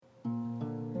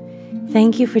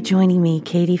Thank you for joining me,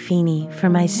 Katie Feeney, for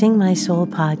my Sing My Soul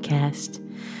podcast,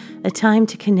 a time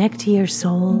to connect to your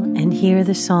soul and hear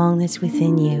the song that's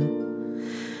within you.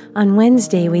 On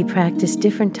Wednesday, we practice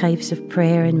different types of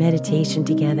prayer and meditation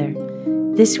together.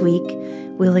 This week,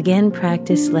 we'll again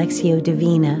practice Lectio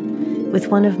Divina with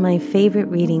one of my favorite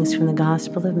readings from the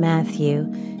Gospel of Matthew,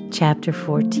 chapter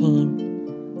 14.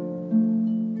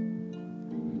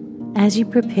 As you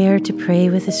prepare to pray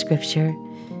with the scripture,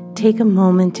 take a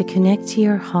moment to connect to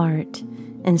your heart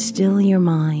and still your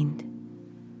mind.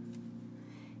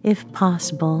 If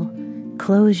possible,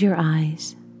 close your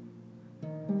eyes.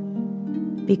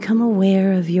 Become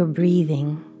aware of your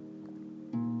breathing.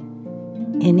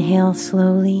 Inhale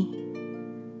slowly,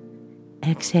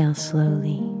 exhale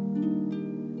slowly.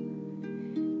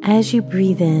 As you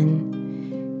breathe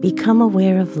in, become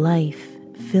aware of life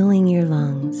filling your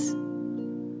lungs.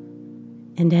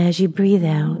 And as you breathe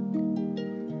out,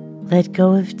 let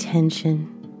go of tension,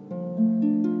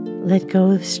 let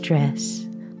go of stress,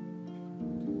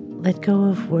 let go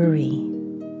of worry.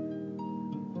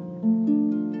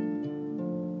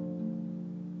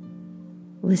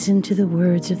 Listen to the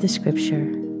words of the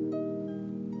scripture.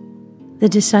 The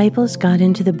disciples got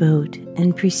into the boat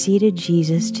and preceded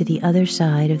Jesus to the other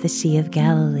side of the Sea of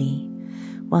Galilee,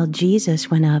 while Jesus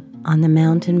went up on the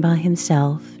mountain by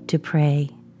himself to pray.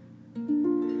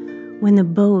 When the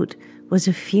boat was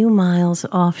a few miles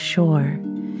offshore,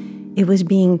 it was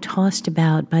being tossed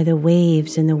about by the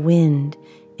waves and the wind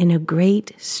in a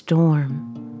great storm.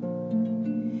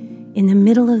 In the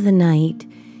middle of the night,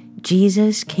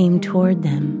 Jesus came toward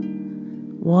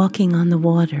them, walking on the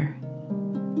water.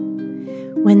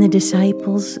 When the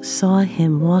disciples saw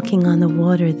him walking on the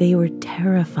water, they were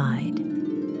terrified.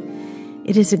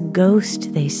 "It is a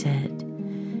ghost," they said,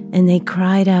 and they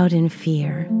cried out in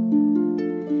fear.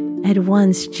 At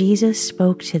once Jesus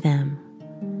spoke to them.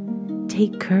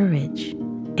 "Take courage.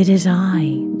 It is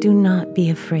I. Do not be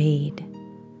afraid."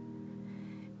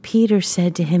 Peter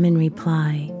said to him in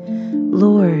reply,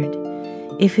 "Lord,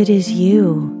 if it is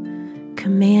you,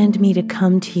 command me to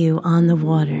come to you on the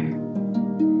water."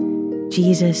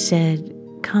 Jesus said,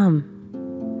 "Come."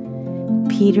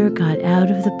 Peter got out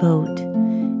of the boat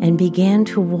and began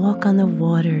to walk on the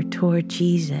water toward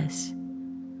Jesus.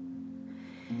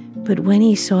 But when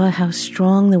he saw how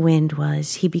strong the wind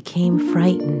was, he became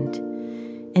frightened,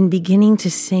 and beginning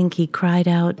to sink, he cried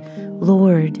out,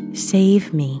 "Lord,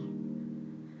 save me."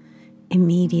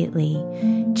 Immediately,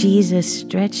 Jesus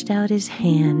stretched out his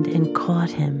hand and caught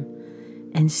him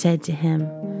and said to him,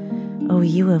 "O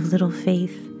you of little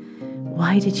faith,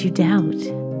 why did you doubt?"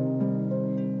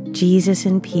 Jesus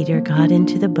and Peter got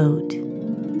into the boat,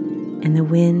 and the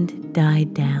wind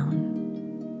died down.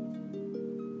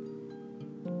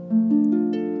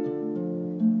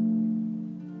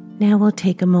 Now we'll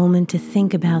take a moment to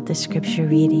think about the scripture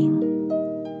reading.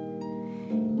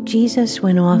 Jesus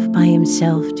went off by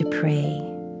himself to pray.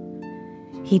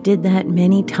 He did that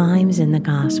many times in the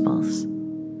Gospels.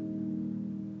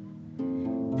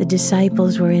 The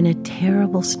disciples were in a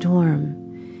terrible storm,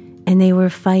 and they were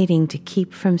fighting to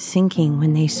keep from sinking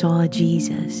when they saw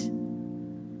Jesus.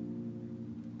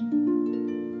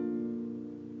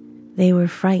 They were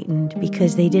frightened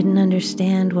because they didn't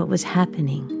understand what was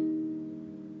happening.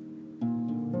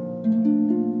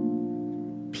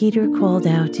 Peter called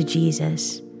out to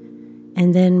Jesus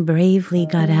and then bravely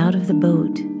got out of the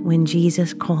boat when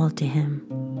Jesus called to him.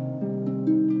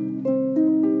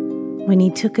 When he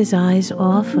took his eyes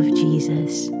off of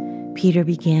Jesus, Peter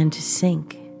began to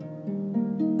sink.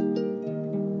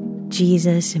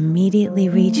 Jesus immediately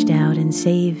reached out and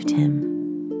saved him.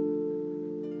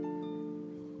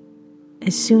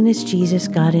 As soon as Jesus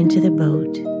got into the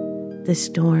boat, the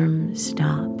storm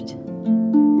stopped.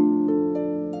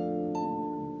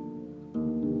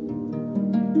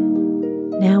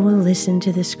 Now we'll listen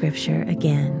to the scripture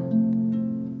again.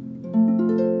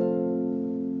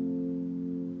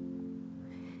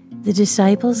 The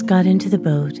disciples got into the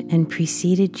boat and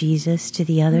preceded Jesus to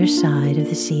the other side of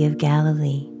the Sea of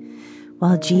Galilee,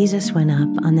 while Jesus went up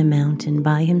on the mountain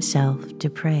by himself to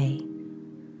pray.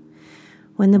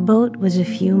 When the boat was a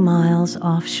few miles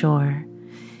offshore,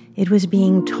 it was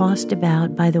being tossed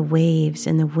about by the waves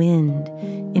and the wind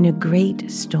in a great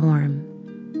storm.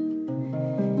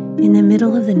 In the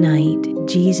middle of the night,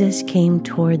 Jesus came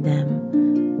toward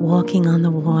them, walking on the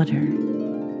water.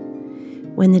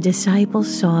 When the disciples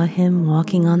saw him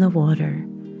walking on the water,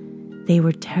 they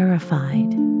were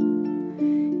terrified.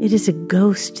 "It is a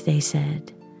ghost," they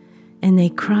said, and they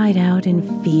cried out in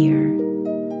fear.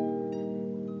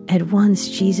 At once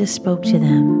Jesus spoke to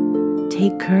them,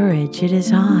 "Take courage, it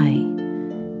is I.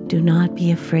 Do not be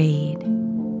afraid."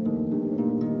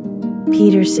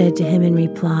 Peter said to him in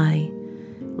reply,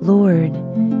 "Lord,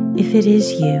 if it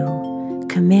is you,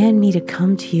 command me to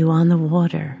come to you on the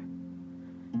water."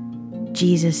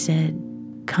 Jesus said,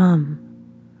 "Come."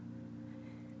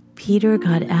 Peter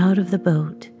got out of the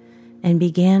boat and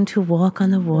began to walk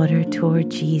on the water toward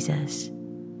Jesus.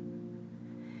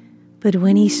 But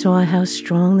when he saw how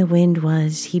strong the wind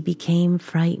was, he became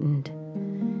frightened,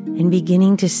 and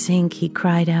beginning to sink, he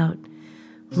cried out,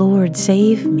 "Lord,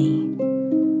 save me."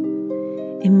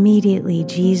 Immediately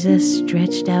Jesus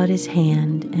stretched out his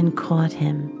hand and caught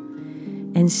him,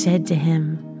 and said to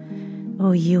him,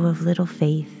 "O you of little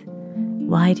faith,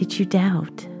 why did you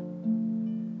doubt?"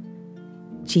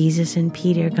 Jesus and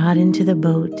Peter got into the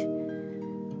boat,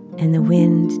 and the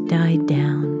wind died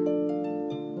down.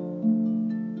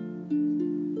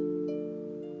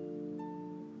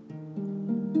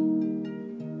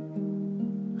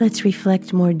 Let's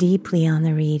reflect more deeply on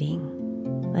the reading.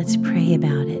 Let's pray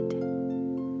about it.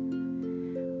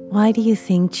 Why do you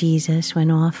think Jesus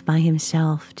went off by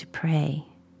himself to pray?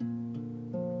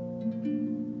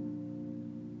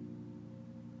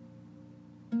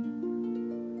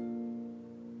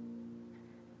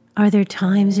 Are there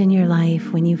times in your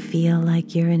life when you feel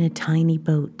like you're in a tiny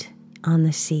boat on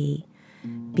the sea,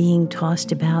 being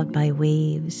tossed about by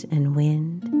waves and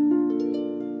wind?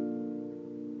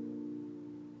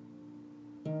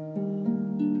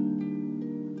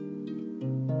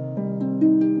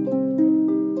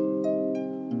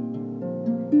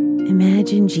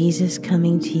 Imagine Jesus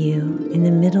coming to you in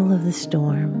the middle of the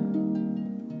storm.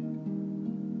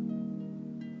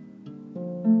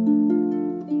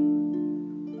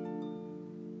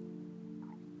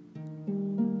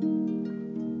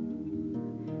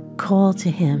 Call to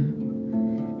him.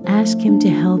 Ask him to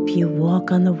help you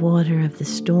walk on the water of the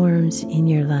storms in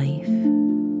your life.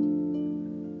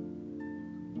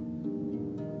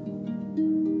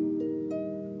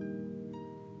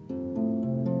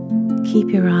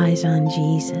 Keep your eyes on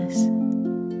Jesus.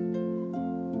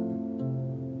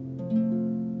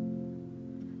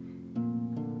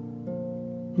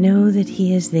 Know that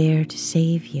he is there to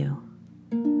save you.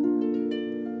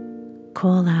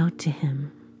 Call out to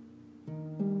him.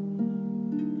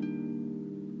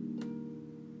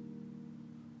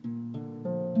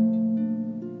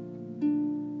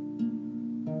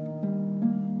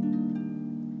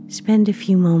 Spend a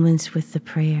few moments with the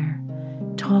prayer.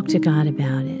 Talk to God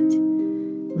about it.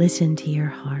 Listen to your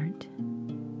heart.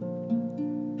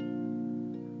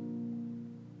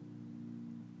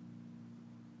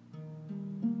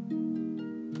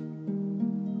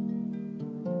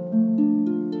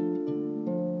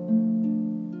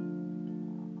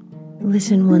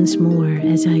 Listen once more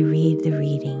as I read the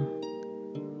reading.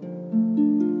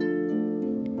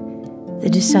 The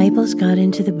disciples got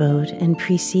into the boat and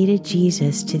preceded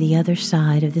Jesus to the other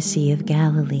side of the Sea of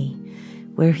Galilee,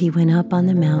 where he went up on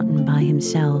the mountain by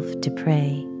himself to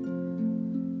pray.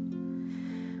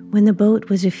 When the boat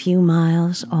was a few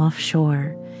miles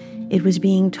offshore, it was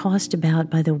being tossed about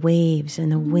by the waves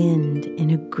and the wind in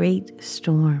a great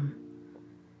storm.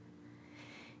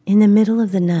 In the middle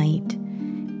of the night,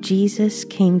 Jesus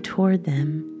came toward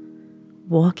them,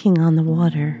 walking on the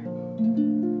water.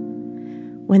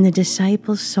 When the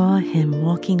disciples saw him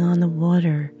walking on the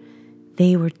water,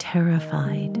 they were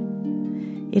terrified.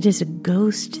 "It is a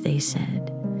ghost," they said,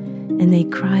 and they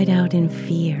cried out in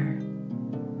fear.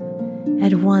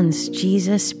 At once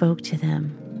Jesus spoke to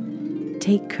them,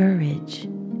 "Take courage,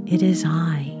 it is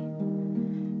I.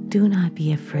 Do not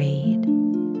be afraid."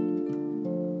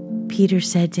 Peter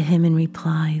said to him in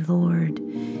reply, "Lord,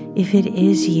 if it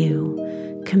is you,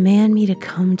 command me to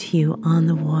come to you on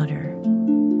the water."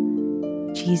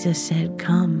 Jesus said,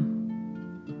 "Come."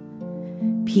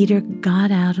 Peter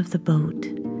got out of the boat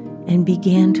and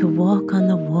began to walk on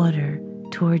the water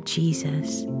toward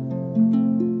Jesus.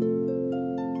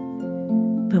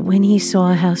 But when he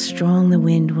saw how strong the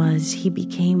wind was, he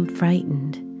became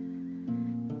frightened,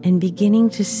 and beginning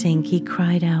to sink, he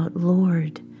cried out,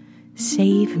 "Lord,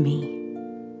 save me."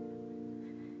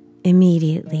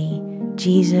 Immediately,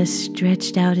 Jesus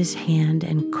stretched out his hand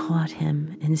and caught him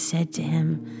and said to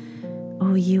him,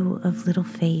 "O you of little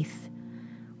faith,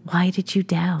 why did you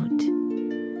doubt?"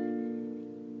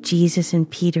 Jesus and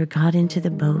Peter got into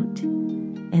the boat,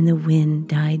 and the wind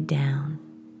died down.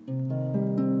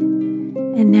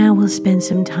 And now we'll spend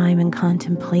some time in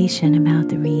contemplation about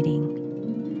the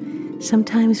reading.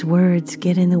 Sometimes words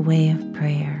get in the way of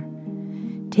prayer.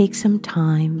 Take some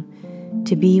time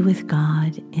to be with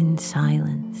God in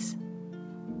silence.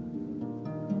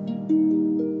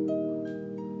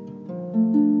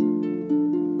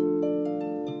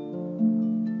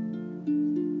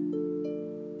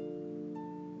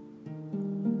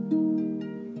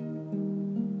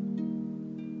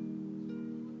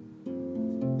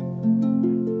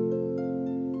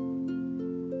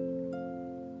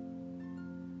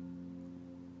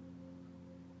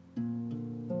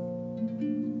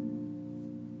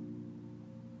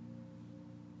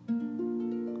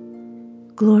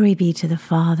 Glory be to the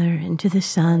Father, and to the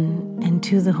Son, and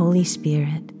to the Holy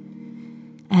Spirit,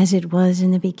 as it was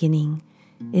in the beginning,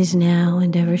 is now,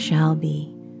 and ever shall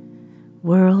be,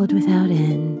 world without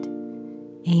end.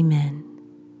 Amen.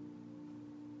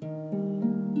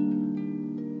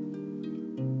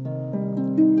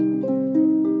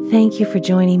 Thank you for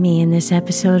joining me in this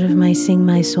episode of my Sing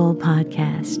My Soul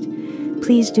podcast.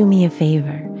 Please do me a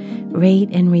favor, rate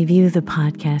and review the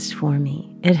podcast for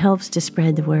me. It helps to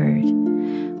spread the word.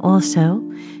 Also,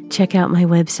 check out my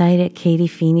website at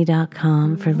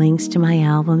katiefeeney.com for links to my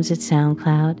albums at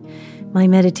SoundCloud, my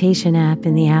meditation app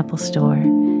in the Apple Store,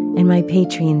 and my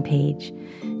Patreon page,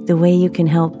 the way you can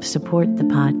help support the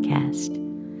podcast.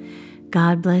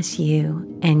 God bless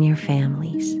you and your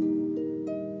families.